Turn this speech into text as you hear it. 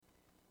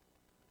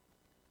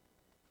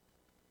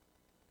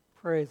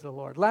Praise the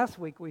Lord. Last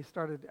week we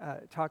started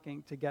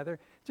talking together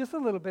just a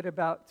little bit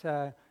about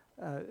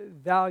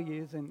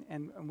values,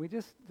 and we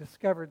just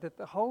discovered that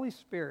the Holy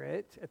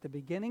Spirit at the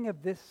beginning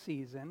of this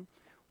season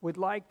would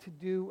like to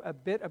do a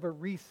bit of a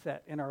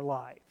reset in our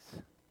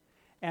lives,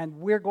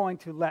 and we're going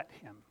to let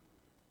Him.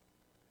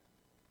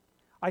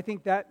 I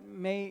think that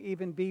may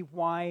even be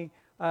why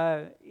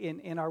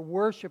in our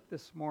worship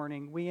this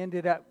morning we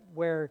ended up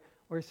where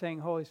we're saying,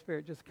 Holy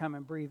Spirit, just come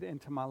and breathe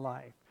into my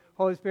life.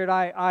 Holy Spirit,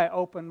 I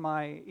open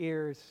my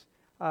ears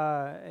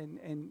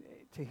and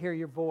to hear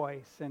your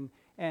voice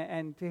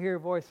and to hear your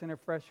voice in a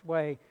fresh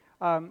way.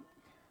 Wow,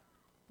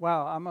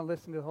 I'm going to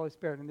listen to the Holy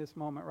Spirit in this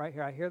moment right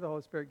here. I hear the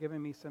Holy Spirit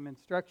giving me some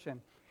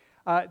instruction.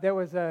 There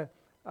was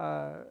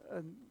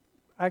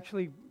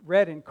actually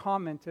read and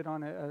commented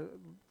on a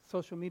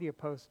social media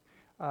post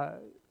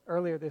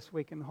earlier this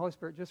week, and the Holy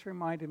Spirit just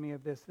reminded me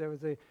of this. There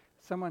was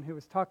someone who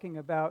was talking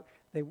about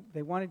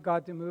they wanted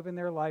God to move in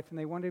their life, and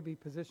they wanted to be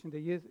positioned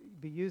to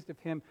be used of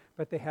Him,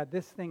 but they had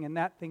this thing and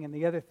that thing and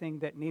the other thing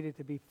that needed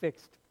to be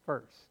fixed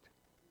first.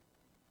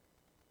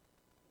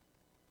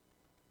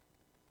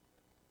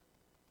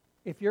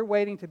 If you're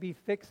waiting to be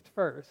fixed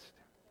first,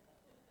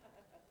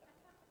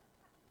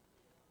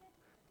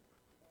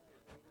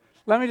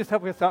 let me just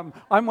help you with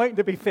something. I'm waiting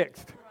to be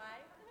fixed.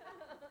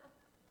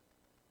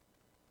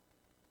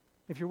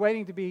 If you're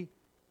waiting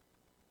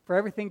for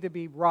everything to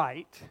be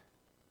right,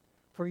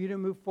 for you to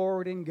move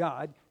forward in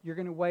God, you're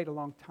going to wait a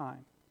long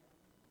time.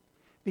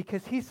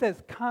 Because He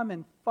says, come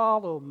and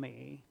follow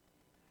me,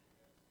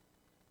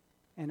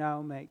 and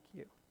I'll make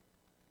you.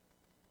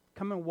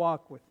 Come and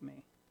walk with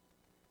me.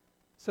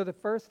 So the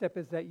first step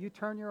is that you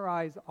turn your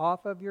eyes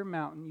off of your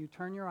mountain, you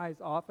turn your eyes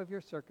off of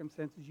your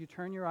circumstances, you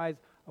turn your eyes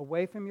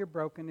away from your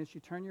brokenness,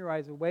 you turn your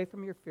eyes away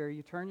from your fear,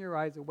 you turn your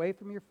eyes away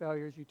from your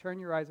failures, you turn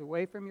your eyes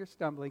away from your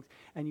stumblings,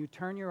 and you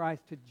turn your eyes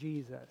to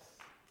Jesus.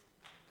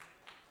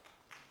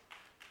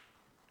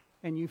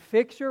 And you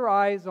fix your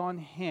eyes on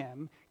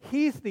Him.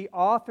 He's the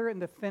author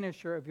and the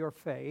finisher of your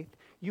faith.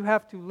 You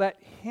have to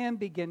let Him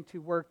begin to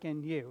work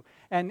in you.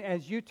 And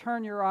as you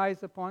turn your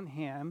eyes upon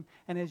Him,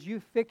 and as you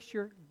fix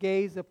your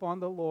gaze upon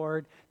the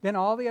Lord, then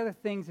all the other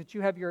things that you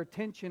have your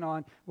attention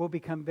on will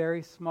become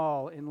very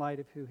small in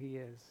light of who He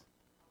is.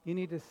 You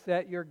need to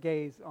set your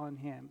gaze on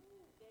Him.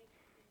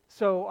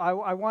 So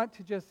I want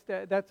to just,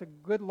 that's a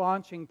good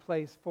launching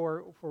place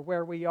for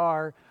where we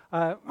are.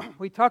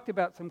 We talked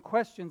about some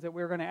questions that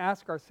we're going to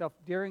ask ourselves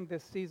during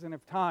this season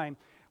of time.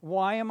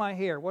 Why am I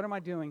here? What am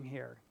I doing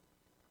here?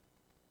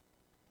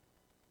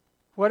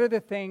 What are the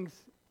things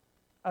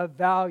of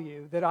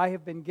value that I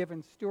have been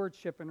given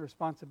stewardship and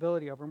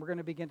responsibility over? And we're going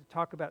to begin to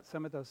talk about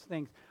some of those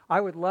things.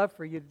 I would love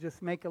for you to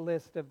just make a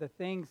list of the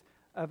things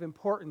of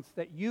importance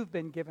that you've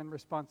been given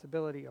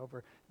responsibility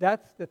over.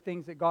 That's the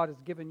things that God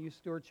has given you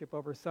stewardship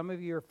over. Some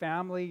of your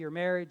family, your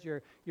marriage,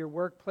 your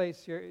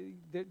workplace,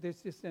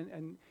 there's just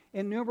an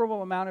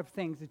innumerable amount of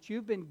things that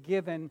you've been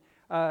given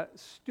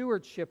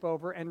stewardship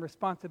over and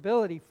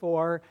responsibility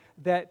for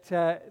that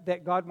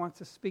God wants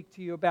to speak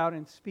to you about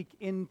and speak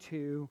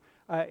into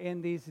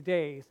in these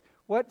days.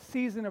 What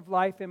season of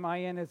life am I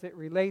in as it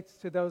relates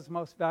to those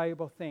most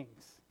valuable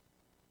things?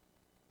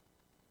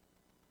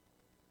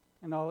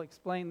 And I'll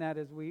explain that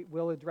as we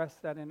will address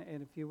that in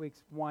a few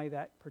weeks, why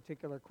that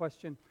particular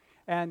question.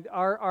 And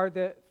are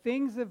the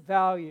things of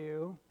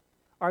value,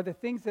 are the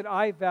things that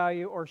I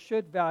value or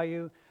should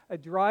value a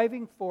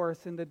driving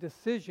force in the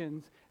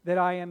decisions that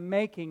I am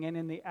making and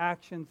in the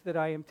actions that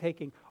I am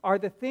taking? Are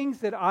the things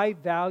that I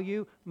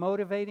value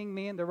motivating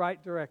me in the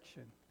right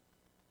direction?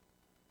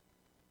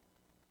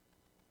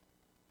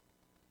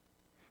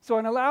 So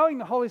in allowing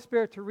the Holy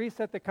Spirit to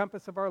reset the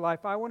compass of our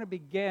life, I want to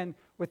begin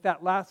with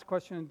that last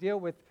question and deal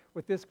with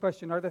this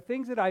question. Are the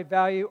things that I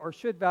value or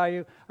should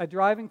value a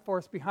driving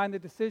force behind the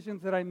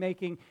decisions that I'm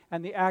making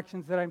and the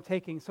actions that I'm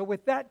taking? So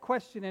with that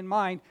question in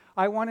mind,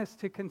 I want us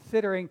to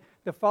considering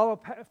the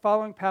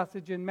following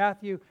passage in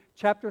Matthew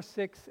chapter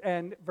 6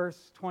 and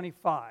verse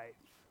 25.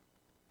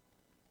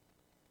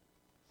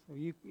 So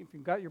if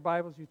you've got your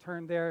Bibles, you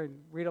turn there and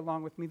read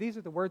along with me. These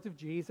are the words of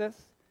Jesus.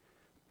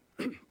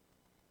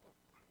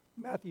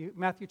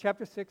 Matthew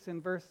chapter 6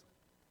 and verse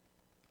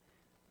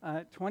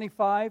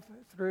 25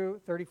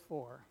 through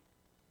 34.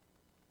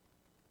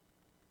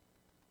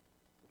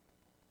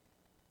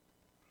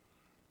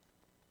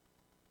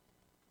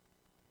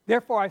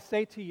 Therefore I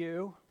say to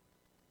you,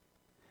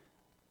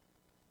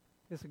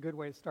 this is a good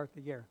way to start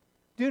the year,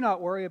 do not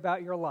worry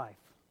about your life,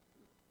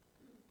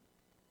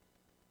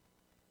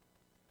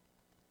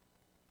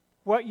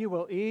 what you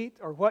will eat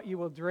or what you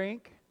will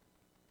drink,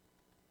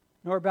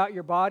 nor about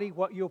your body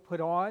what you'll put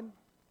on.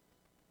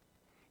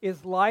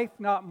 Is life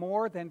not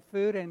more than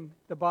food and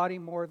the body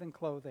more than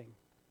clothing?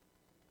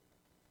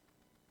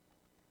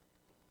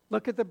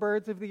 Look at the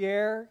birds of the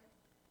air,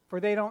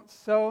 for they don't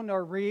sow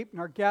nor reap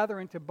nor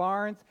gather into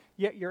barns,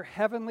 yet your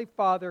heavenly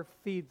Father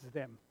feeds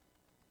them.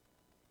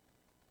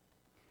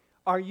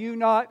 Are you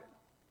not?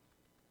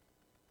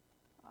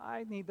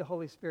 I need the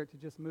Holy Spirit to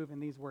just move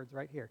in these words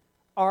right here.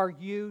 Are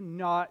you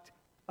not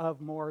of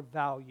more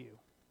value?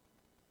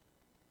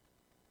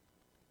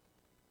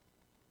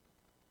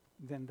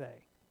 than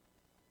they?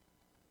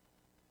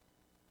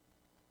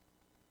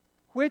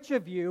 Which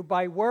of you,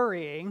 by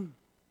worrying,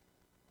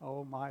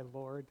 oh my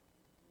Lord,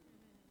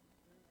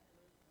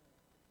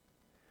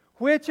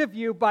 which of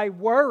you, by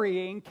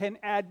worrying, can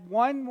add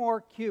one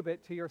more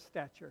cubit to your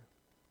stature?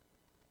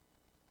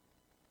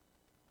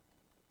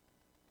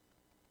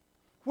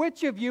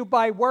 Which of you,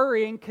 by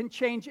worrying, can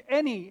change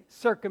any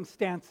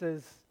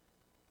circumstances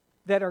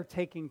that are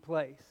taking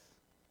place?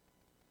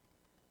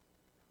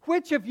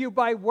 Which of you,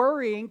 by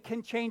worrying,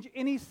 can change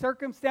any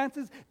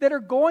circumstances that are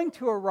going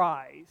to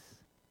arise?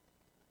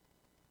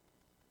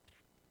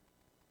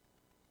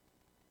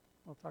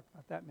 We'll talk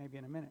about that maybe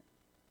in a minute.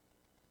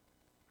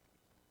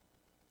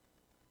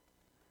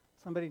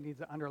 Somebody needs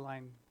to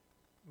underline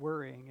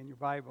worrying in your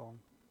Bible.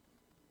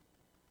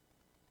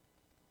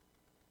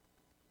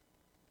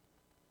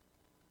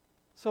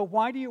 So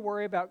why do you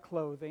worry about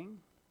clothing?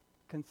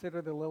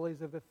 Consider the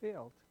lilies of the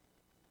field,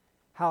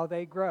 how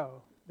they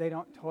grow. They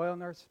don't toil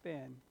nor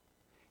spin.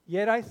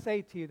 Yet I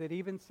say to you that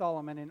even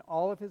Solomon in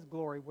all of his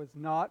glory was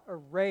not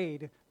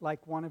arrayed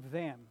like one of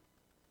them.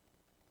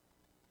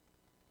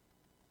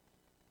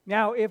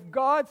 Now, if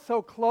God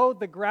so clothed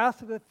the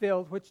grass of the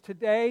field, which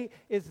today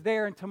is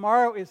there and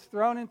tomorrow is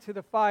thrown into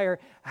the fire,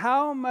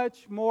 how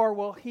much more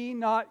will He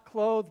not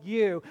clothe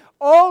you,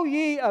 O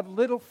ye of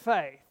little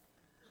faith?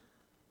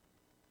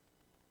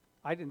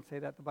 I didn't say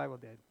that, the Bible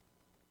did.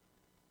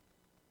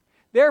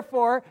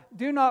 Therefore,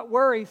 do not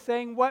worry,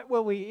 saying, what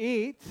will we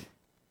eat?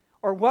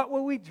 Or what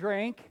will we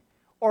drink?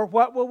 Or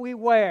what will we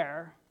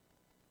wear?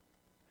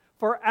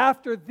 For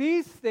after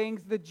these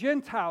things the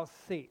Gentiles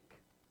seek.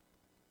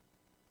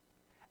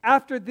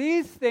 After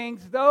these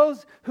things,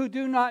 those who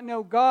do not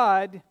know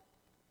God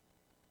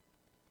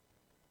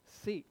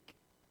seek.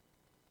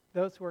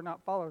 Those who are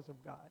not followers of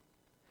God.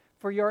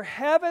 For your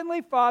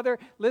heavenly Father,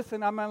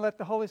 listen, I'm going to let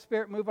the Holy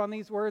Spirit move on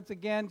these words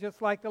again,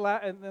 just like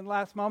in the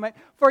last moment.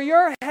 For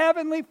your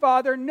heavenly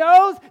Father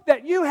knows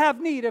that you have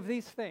need of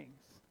these things.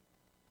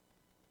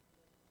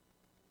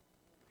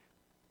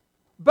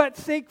 But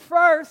seek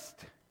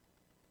first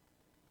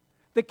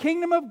the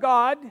kingdom of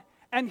God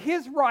and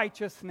His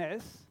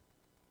righteousness,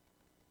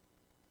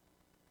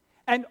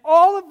 and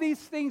all of these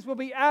things will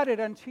be added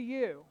unto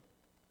you.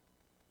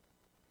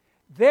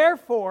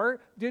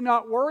 Therefore, do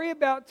not worry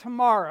about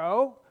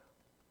tomorrow.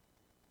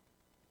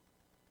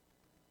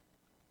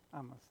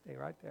 I'm going to stay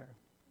right there.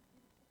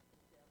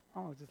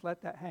 Oh, just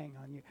let that hang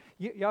on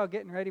you. Y'all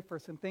getting ready for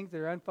some things that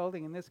are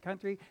unfolding in this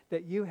country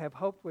that you have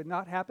hoped would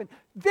not happen.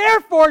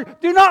 Therefore,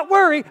 do not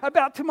worry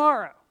about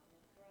tomorrow.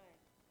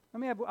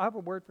 I have a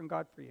word from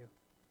God for you.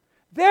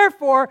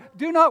 Therefore,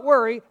 do not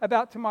worry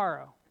about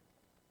tomorrow.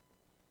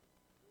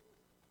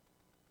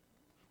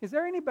 Is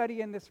there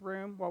anybody in this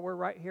room, while we're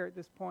right here at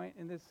this point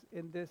in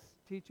this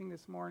teaching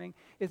this morning,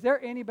 is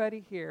there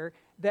anybody here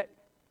that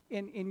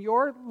in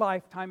your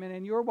lifetime and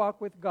in your walk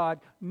with God,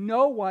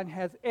 no one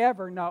has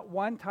ever, not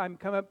one time,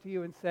 come up to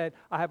you and said,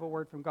 I have a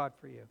word from God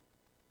for you?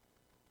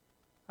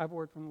 I have a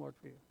word from the Lord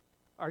for you.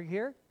 Are you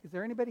here? Is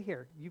there anybody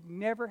here? You've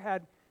never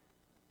had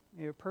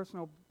a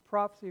personal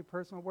prophecy, a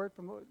personal word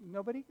from the Lord?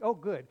 Nobody? Oh,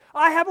 good.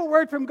 I have a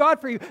word from God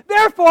for you.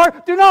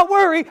 Therefore, do not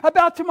worry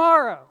about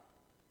tomorrow.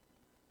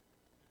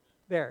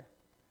 There.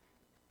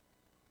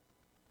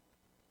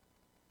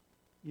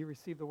 You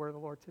received the word of the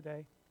Lord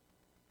today.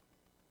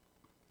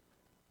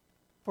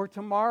 For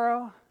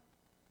tomorrow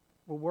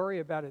will worry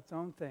about its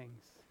own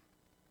things.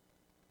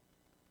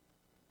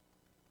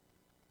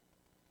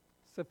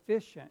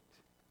 Sufficient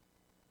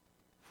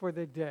for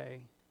the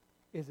day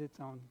is its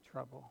own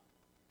trouble.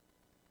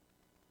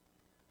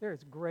 There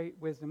is great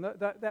wisdom.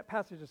 That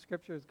passage of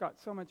Scripture has got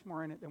so much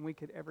more in it than we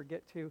could ever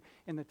get to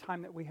in the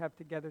time that we have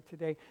together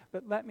today.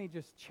 But let me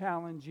just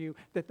challenge you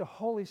that the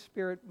Holy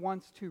Spirit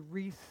wants to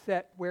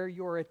reset where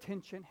your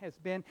attention has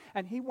been.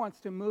 And He wants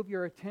to move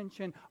your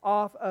attention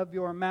off of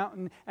your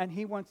mountain. And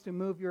He wants to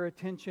move your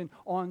attention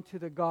onto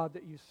the God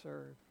that you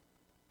serve.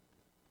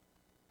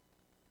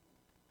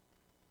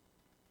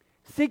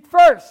 Seek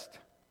first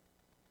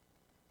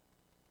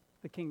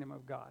the kingdom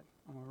of God.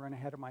 I'm going to run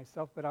ahead of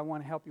myself, but I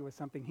want to help you with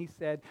something. He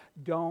said,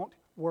 don't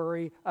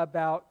worry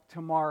about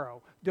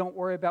tomorrow. Don't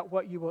worry about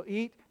what you will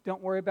eat.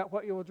 Don't worry about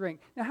what you will drink.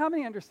 Now, how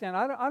many understand?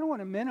 I don't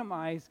want to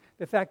minimize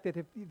the fact that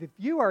if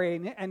you are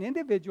an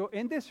individual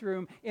in this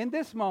room, in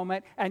this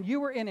moment, and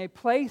you are in a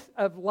place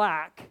of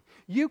lack,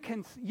 you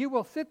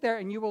will sit there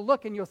and you will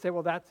look and you'll say,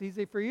 well, that's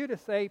easy for you to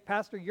say,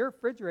 Pastor, your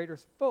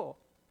refrigerator's full.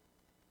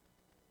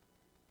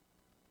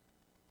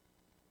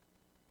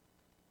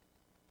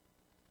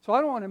 So I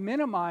don't want to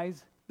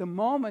minimize the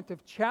moment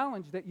of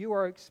challenge that you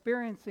are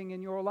experiencing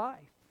in your life.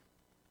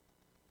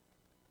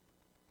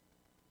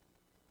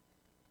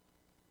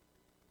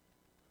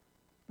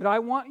 But I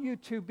want you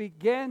to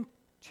begin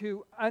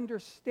to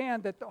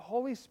understand that the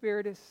Holy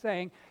Spirit is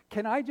saying,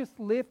 can I just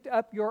lift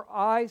up your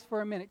eyes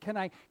for a minute?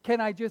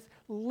 Can I just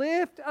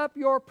lift up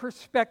your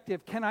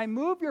perspective? Can I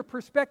move your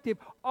perspective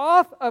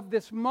off of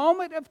this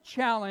moment of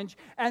challenge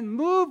and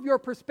move your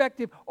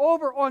perspective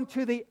over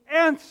onto the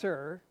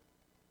answer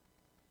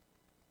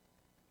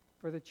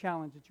for the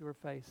challenge that you are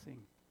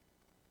facing?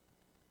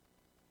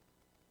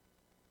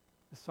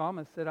 The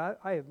psalmist said,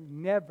 I have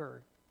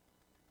never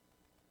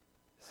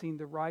seen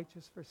the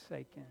righteous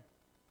forsaken.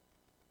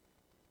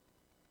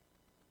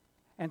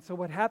 And so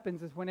what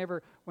happens is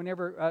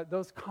whenever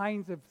those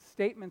kinds of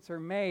statements are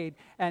made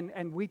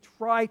and we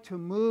try to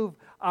move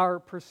our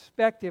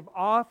perspective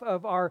off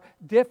of our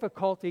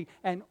difficulty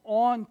and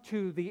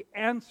onto the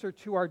answer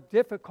to our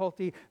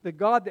difficulty, the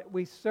God that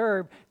we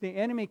serve, the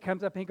enemy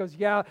comes up and he goes,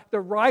 yeah,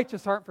 the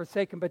righteous aren't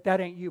forsaken, but that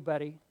ain't you,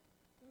 buddy.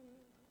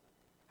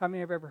 How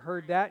many have ever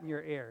heard that in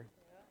your ear?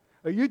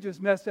 Oh, you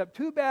just messed up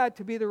too bad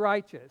to be the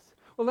righteous.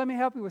 Well, let me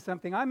help you with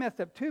something. I messed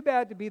up too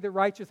bad to be the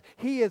righteous.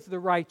 He is the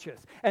righteous.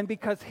 And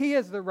because He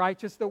is the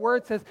righteous, the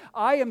Word says,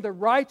 I am the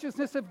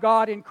righteousness of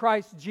God in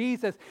Christ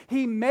Jesus.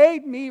 He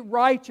made me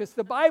righteous.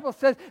 The Bible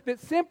says that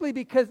simply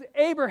because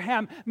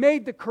Abraham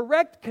made the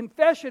correct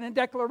confession and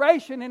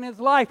declaration in his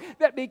life,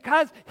 that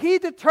because he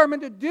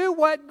determined to do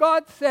what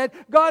God said,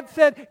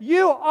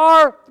 you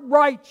are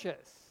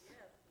righteous.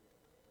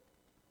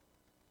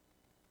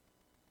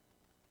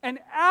 And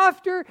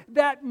after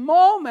that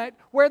moment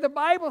where the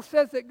Bible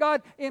says that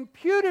God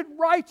imputed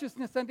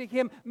righteousness unto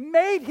him,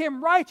 made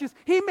him righteous,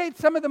 he made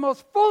some of the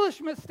most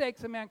foolish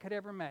mistakes a man could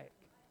ever make.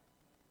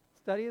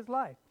 Study his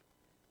life.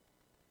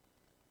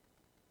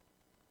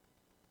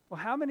 Well,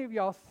 how many of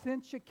y'all,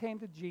 since you came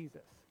to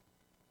Jesus,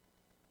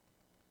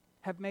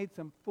 have made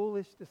some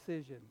foolish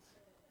decisions?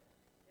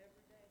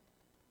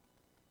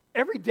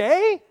 Every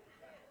day?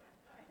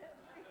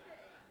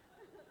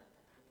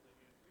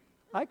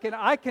 I can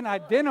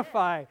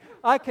identify.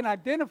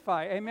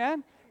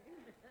 Amen?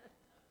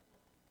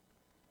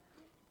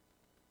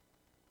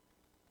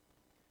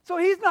 So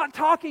he's not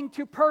talking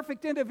to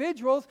perfect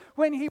individuals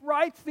when he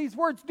writes these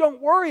words.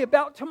 Don't worry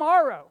about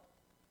tomorrow.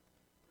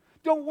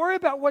 Don't worry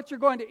about what you're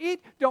going to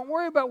eat. Don't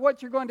worry about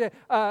what you're going to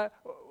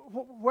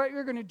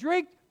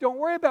drink. Don't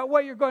worry about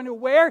what you're going to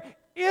wear.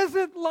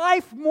 Isn't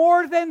life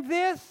more than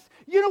this?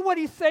 You know what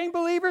he's saying,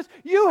 believers?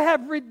 You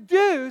have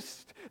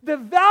reduced the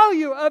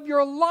value of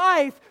your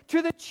life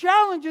to the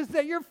challenges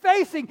that you're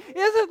facing.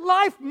 Isn't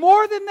life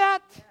more than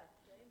that?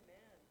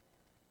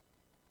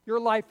 Your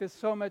life is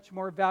so much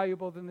more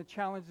valuable than the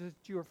challenges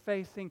that you are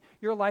facing.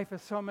 Your life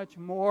is so much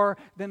more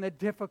than the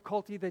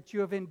difficulty that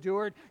you have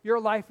endured. Your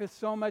life is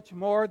so much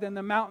more than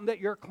the mountain that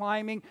you're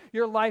climbing.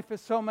 Your life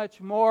is so much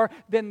more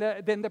than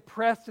the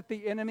press that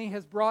the enemy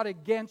has brought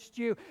against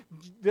you.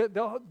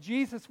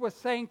 Jesus was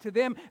saying to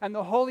them, and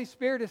the Holy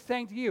Spirit is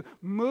saying to you,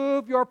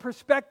 move your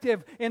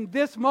perspective in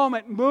this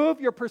moment.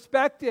 Move your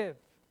perspective.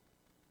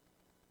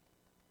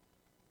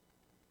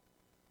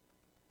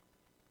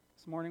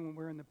 This morning when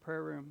we were in the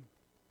prayer room,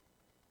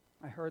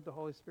 I heard the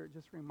Holy Spirit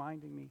just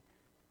reminding me.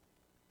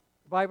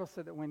 The Bible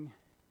said that when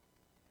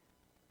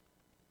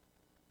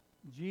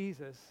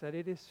Jesus said,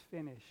 "It is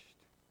finished,"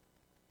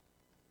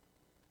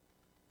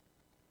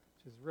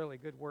 which is really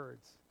good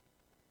words.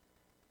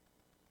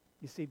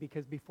 You see,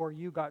 because before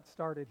you got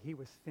started, He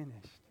was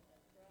finished.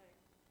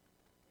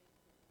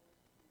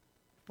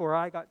 Before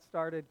I got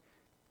started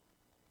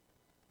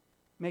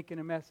making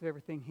a mess of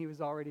everything, He was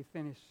already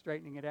finished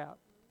straightening it out.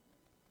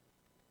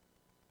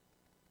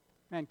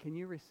 Man, can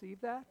you receive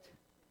that?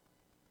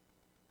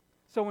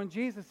 So when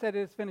Jesus said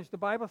it is finished, the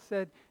Bible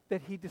said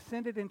that He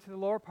descended into the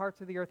lower parts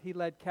of the earth. He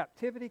led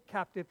captivity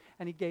captive,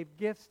 and He gave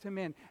gifts to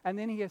men. And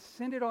then He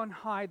ascended on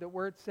high, the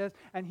Word says,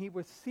 and He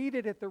was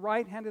seated at the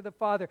right hand of the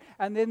Father.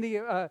 And then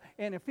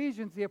in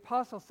Ephesians, the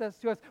apostle says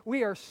to us,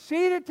 we are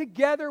seated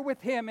together with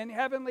Him in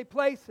heavenly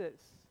places.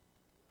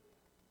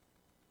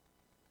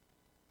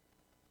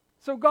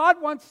 So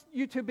God wants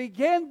you to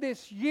begin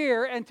this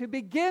year and to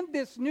begin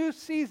this new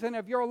season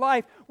of your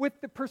life with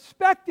the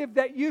perspective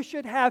that you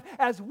should have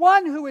as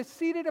one who is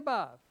seated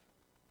above.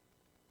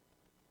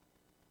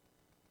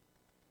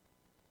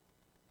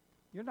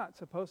 You're not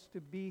supposed to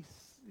be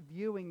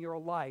viewing your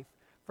life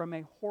from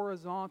a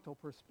horizontal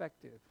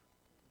perspective.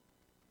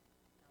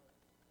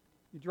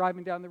 You're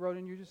driving down the road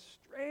and you're just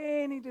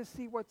straining to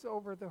see what's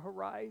over the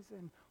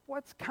horizon.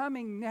 What's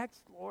coming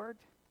next, Lord?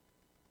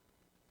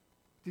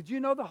 Did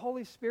you know the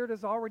Holy Spirit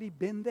has already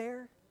been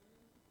there?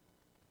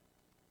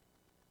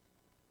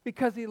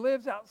 Because He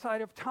lives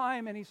outside of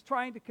time and He's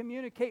trying to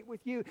communicate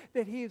with you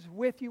that He is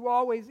with you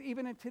always,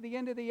 even into the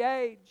end of the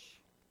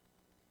age.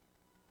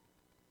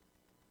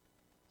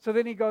 So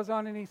then He goes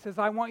on and He says,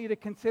 I want you to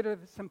consider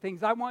some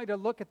things. I want you to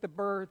look at the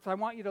birds. I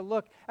want you to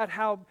look at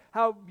how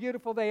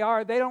beautiful they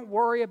are. They don't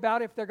worry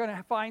about if they're going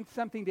to find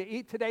something to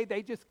eat today.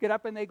 They just get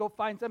up and they go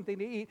find something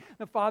to eat.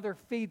 The Father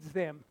feeds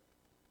them.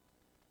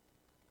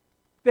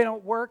 They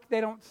don't work,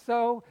 they don't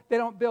sow, they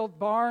don't build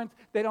barns,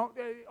 they don't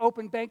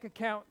open bank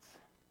accounts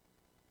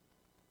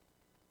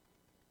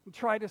and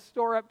try to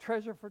store up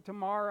treasure for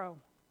tomorrow.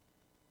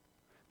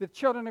 The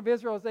children of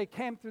Israel, as they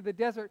came through the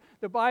desert,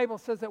 the Bible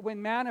says that when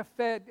manna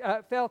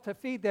fell to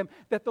feed them,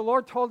 that the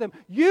Lord told them,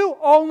 you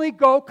only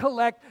go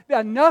collect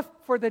enough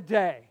for the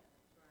day.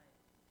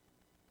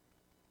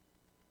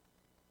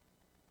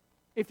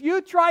 If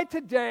you try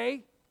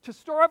today to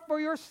store up for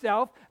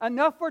yourself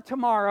enough for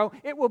tomorrow,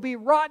 it will be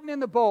rotten in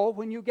the bowl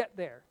when you get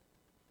there.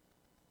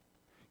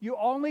 You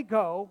only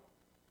go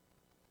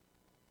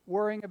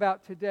worrying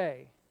about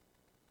today.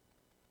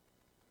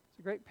 It's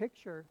a great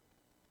picture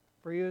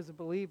for you as a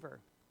believer.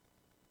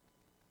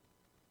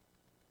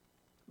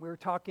 We were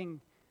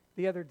talking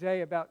the other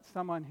day about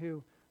someone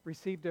who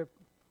received a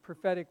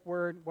prophetic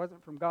word. It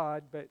wasn't from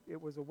God, but it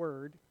was a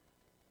word.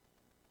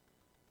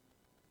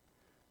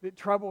 That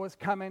trouble was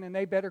coming and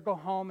they better go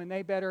home and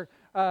they better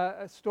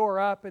store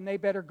up and they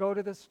better go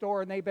to the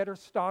store and they better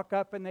stock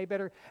up and they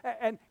better...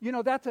 And you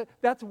know,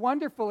 that's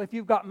wonderful if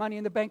you've got money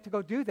in the bank to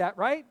go do that,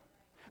 right?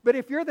 But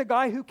if you're the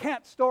guy who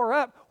can't store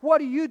up, what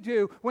do you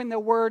do when the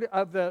word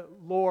of the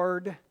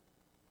Lord...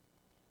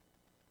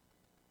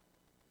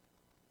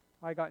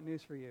 I got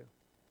news for you.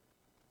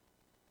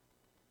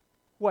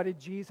 What did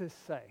Jesus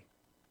say?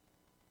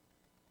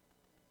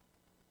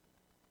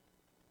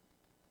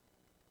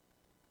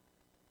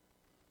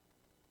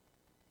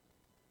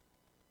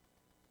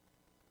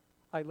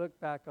 I look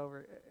back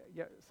over,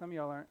 some of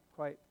y'all aren't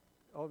quite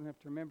old enough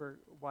to remember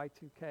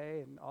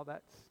Y2K and all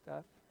that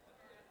stuff.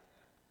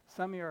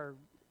 Some of you are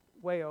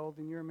way old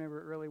and you remember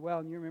it really well,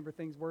 and you remember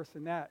things worse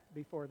than that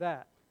before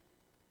that.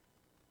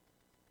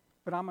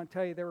 But I'm going to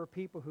tell you, there were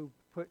people who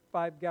put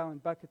 5-gallon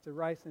buckets of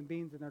rice and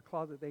beans in their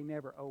closet they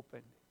never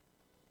opened.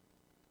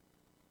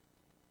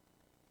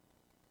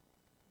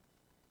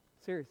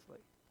 Seriously.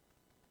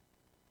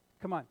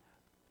 Come on.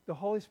 The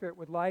Holy Spirit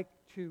would like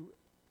to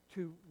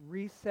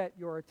reset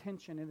your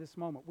attention in this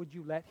moment. Would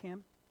you let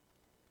Him?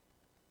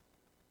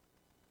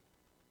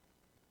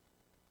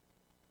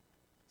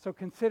 So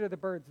consider the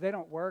birds. They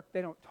don't work.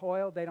 They don't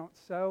toil. They don't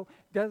sow.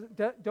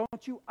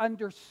 Don't you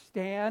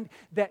understand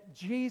that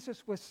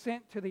Jesus was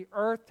sent to the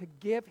earth to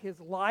give His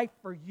life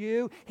for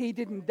you? He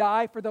didn't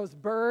die for those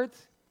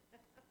birds.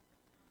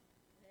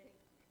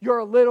 You're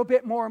a little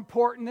bit more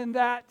important than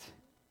that.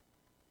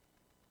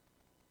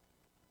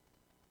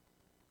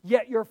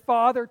 Yet your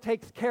Father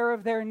takes care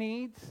of their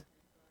needs.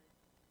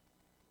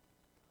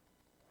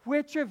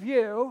 Which of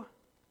you,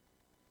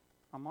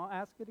 I'm going to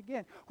ask it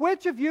again,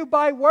 which of you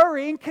by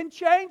worrying can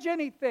change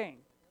anything?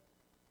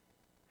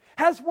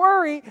 Has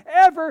worry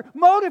ever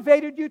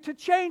motivated you to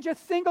change a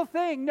single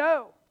thing?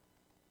 No.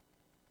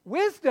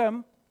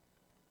 Wisdom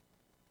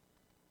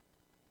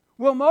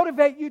will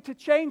motivate you to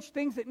change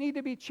things that need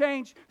to be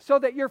changed so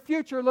that your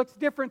future looks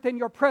different than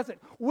your present.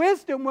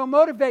 Wisdom will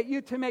motivate you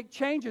to make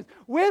changes.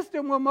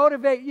 Wisdom will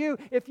motivate you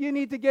if you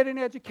need to get an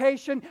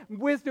education.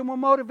 Wisdom will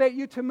motivate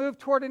you to move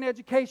toward an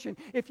education.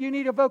 If you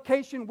need a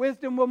vocation,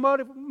 wisdom will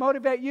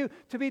motivate you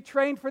to be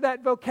trained for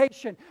that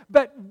vocation.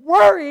 But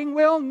worrying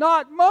will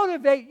not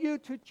motivate you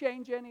to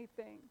change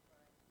anything.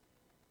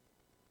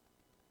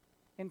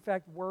 In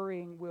fact,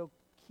 worrying will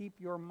keep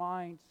your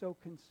mind so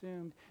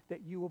consumed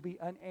that you will be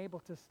unable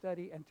to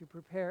study and to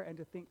prepare and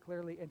to think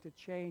clearly and to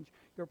change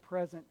your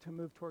present to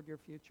move toward your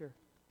future.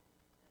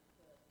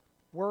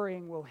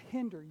 Worrying will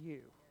hinder you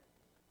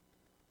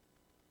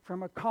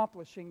from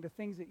accomplishing the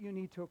things that you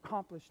need to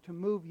accomplish to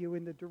move you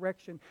in the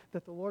direction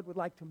that the Lord would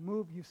like to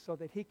move you so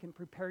that He can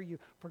prepare you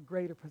for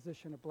greater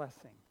position of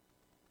blessing.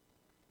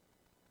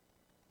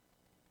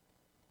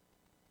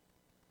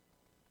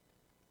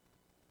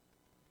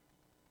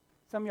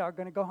 Some of y'all are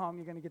going to go home,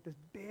 you're going to get this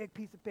big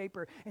piece of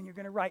paper, and you're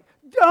going to write,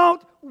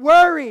 "Don't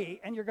worry,"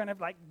 and you're going to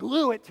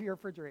glue it to your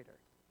refrigerator.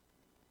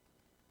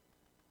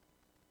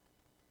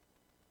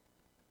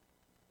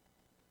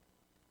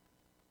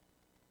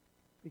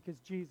 Because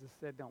Jesus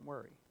said, don't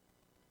worry.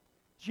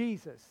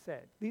 Jesus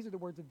said, these are the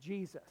words of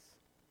Jesus.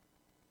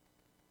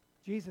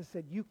 Jesus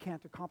said, you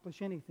can't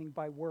accomplish anything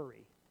by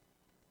worry.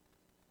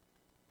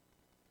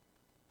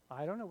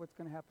 I don't know what's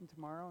going to happen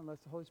tomorrow unless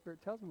the Holy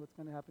Spirit tells me what's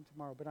going to happen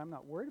tomorrow. But I'm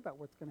not worried about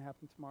what's going to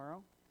happen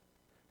tomorrow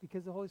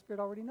because the Holy Spirit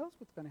already knows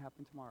what's going to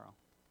happen tomorrow.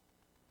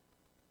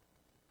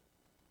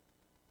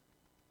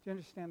 Do you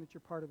understand that you're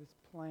part of His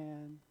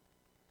plan?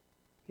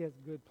 He has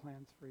good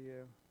plans for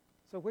you.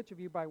 So which of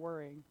you, by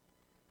worrying,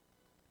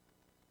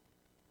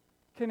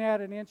 can add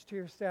an inch to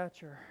your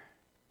stature?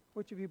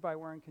 Which of you, by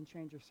worrying, can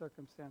change your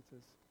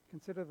circumstances?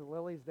 Consider the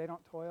lilies. They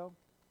don't toil.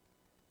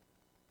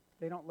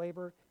 They don't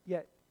labor.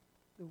 Yet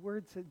the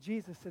word said,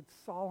 Jesus said,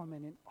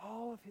 Solomon in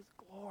all of his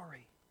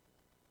glory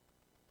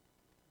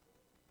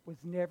was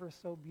never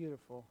so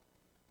beautiful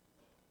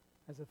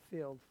as a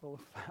field full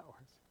of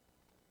flowers.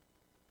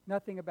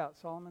 Nothing about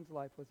Solomon's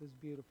life was as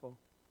beautiful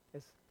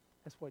as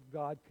what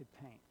God could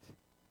paint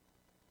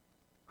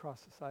across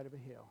the side of a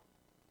hill.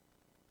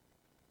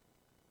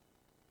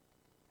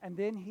 And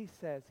then he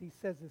says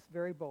this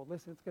very bold.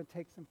 Listen, it's going to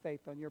take some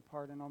faith on your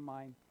part and on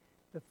mine.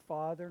 The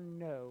Father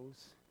knows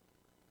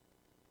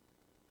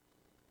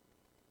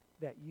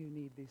that you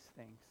need these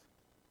things.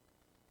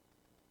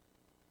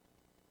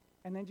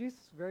 And then Jesus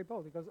is very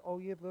bold. He goes, oh,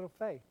 you have little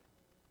faith.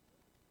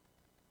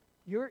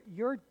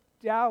 You're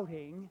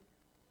doubting,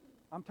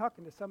 I'm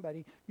talking to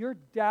somebody, you're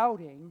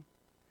doubting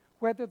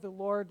whether the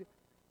Lord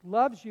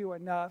loves you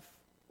enough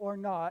or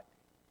not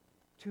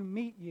to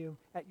meet you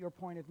at your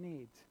point of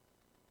needs.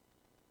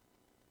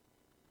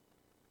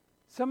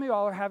 Some of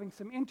y'all are having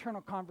some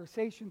internal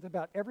conversations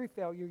about every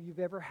failure you've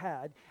ever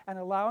had and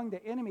allowing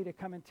the enemy to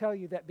come and tell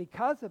you that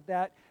because of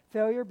that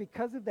failure,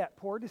 because of that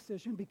poor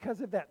decision,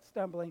 because of that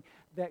stumbling,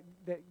 that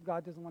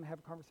God doesn't want to have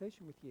a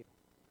conversation with you.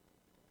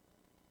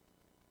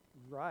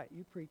 Right,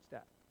 you preach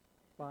that.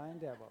 Lying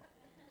devil.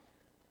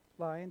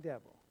 Lying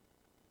devil.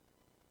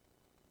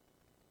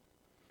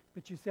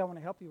 But you say, I want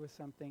to help you with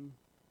something.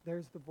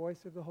 There's the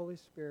voice of the Holy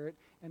Spirit,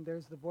 and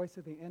there's the voice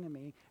of the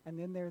enemy, and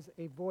then there's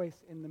a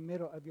voice in the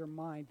middle of your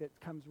mind that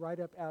comes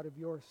right up out of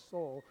your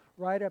soul,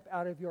 right up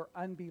out of your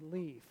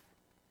unbelief.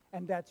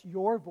 And that's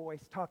your voice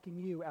talking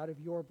you out of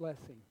your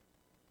blessing.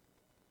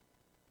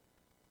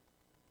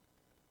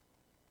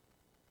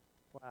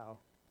 Wow.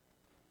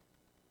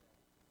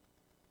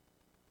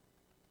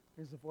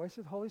 There's the voice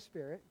of the Holy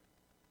Spirit.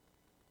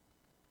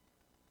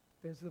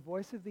 There's the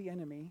voice of the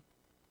enemy.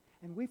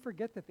 And we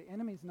forget that the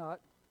enemy's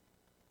not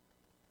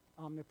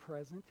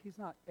omnipresent. He's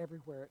not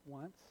everywhere at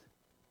once.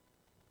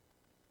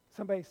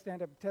 Somebody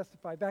stand up and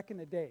testify. Back in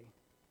the day,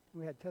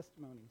 we had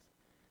testimonies.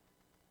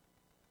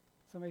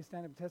 Somebody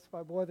stand up and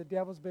testify, boy, the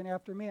devil's been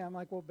after me. I'm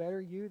like, well,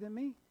 better you than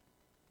me.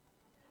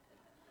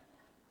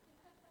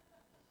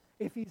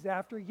 If he's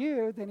after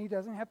you, then he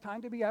doesn't have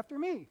time to be after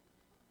me.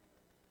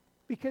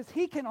 Because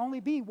he can only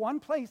be one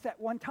place at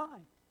one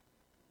time.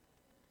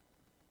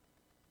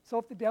 So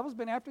if the devil's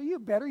been after you,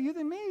 better you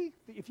than me.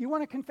 If you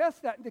want to confess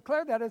that and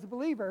declare that as a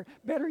believer,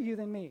 better you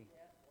than me.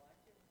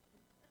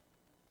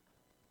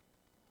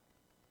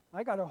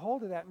 I got a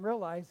hold of that and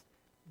realized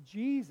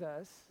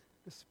Jesus,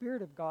 the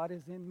Spirit of God,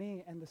 is in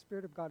me and the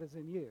Spirit of God is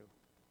in you.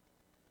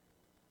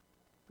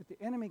 But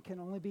the enemy can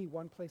only be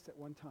one place at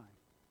one time.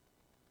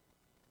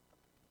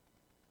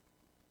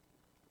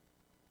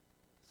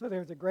 So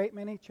there's a great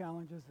many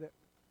challenges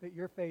that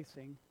you're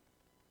facing.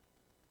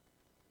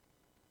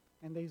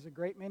 And there's a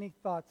great many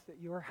thoughts that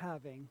you are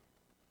having.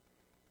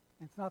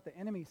 And it's not the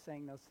enemy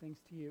saying those things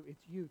to you.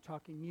 It's you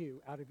talking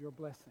you out of your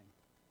blessing.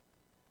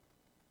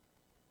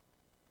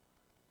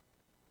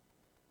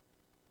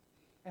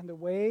 And the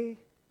way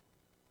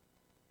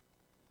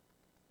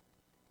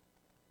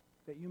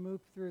that you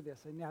move through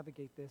this and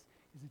navigate this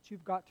is that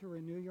you've got to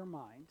renew your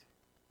mind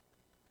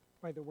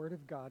by the Word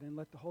of God and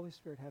let the Holy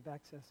Spirit have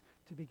access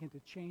to begin to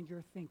change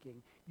your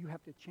thinking. You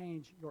have to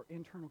change your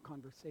internal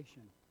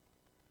conversation.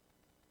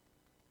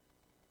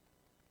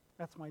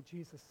 That's why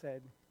Jesus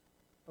said,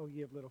 oh,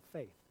 ye of little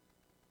faith.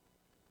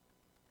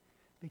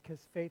 Because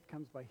faith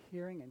comes by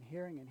hearing and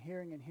hearing and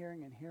hearing and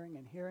hearing and hearing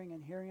and hearing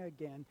and hearing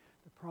again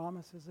the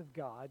promises of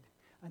God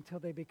until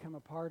they become a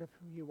part of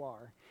who you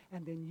are.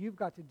 And then you've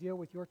got to deal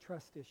with your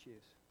trust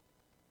issues.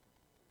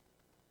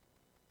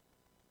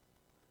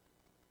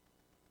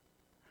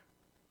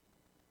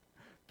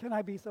 Can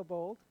I be so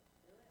bold?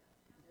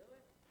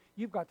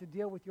 You've got to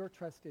deal with your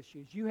trust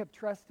issues. You have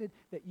trusted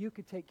that you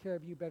could take care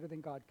of you better than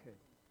God could.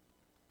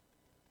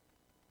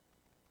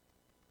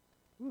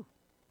 Ooh,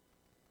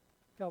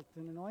 felt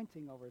an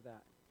anointing over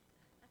that.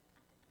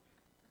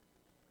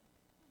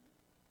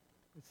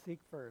 But seek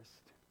first.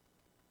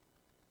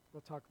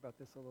 We'll talk about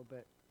this a little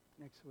bit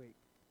next week.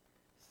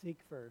 Seek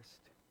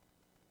first.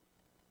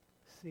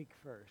 Seek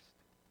first.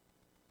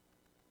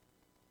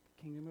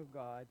 The kingdom of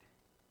God,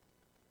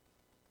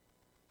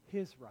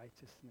 His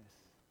righteousness,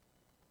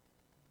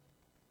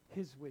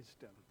 His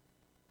wisdom,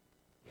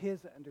 His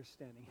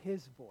understanding,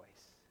 His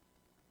voice,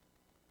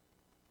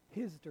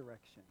 His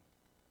direction.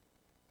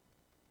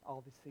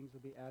 All these things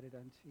will be added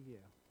unto you.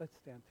 Let's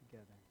stand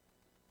together.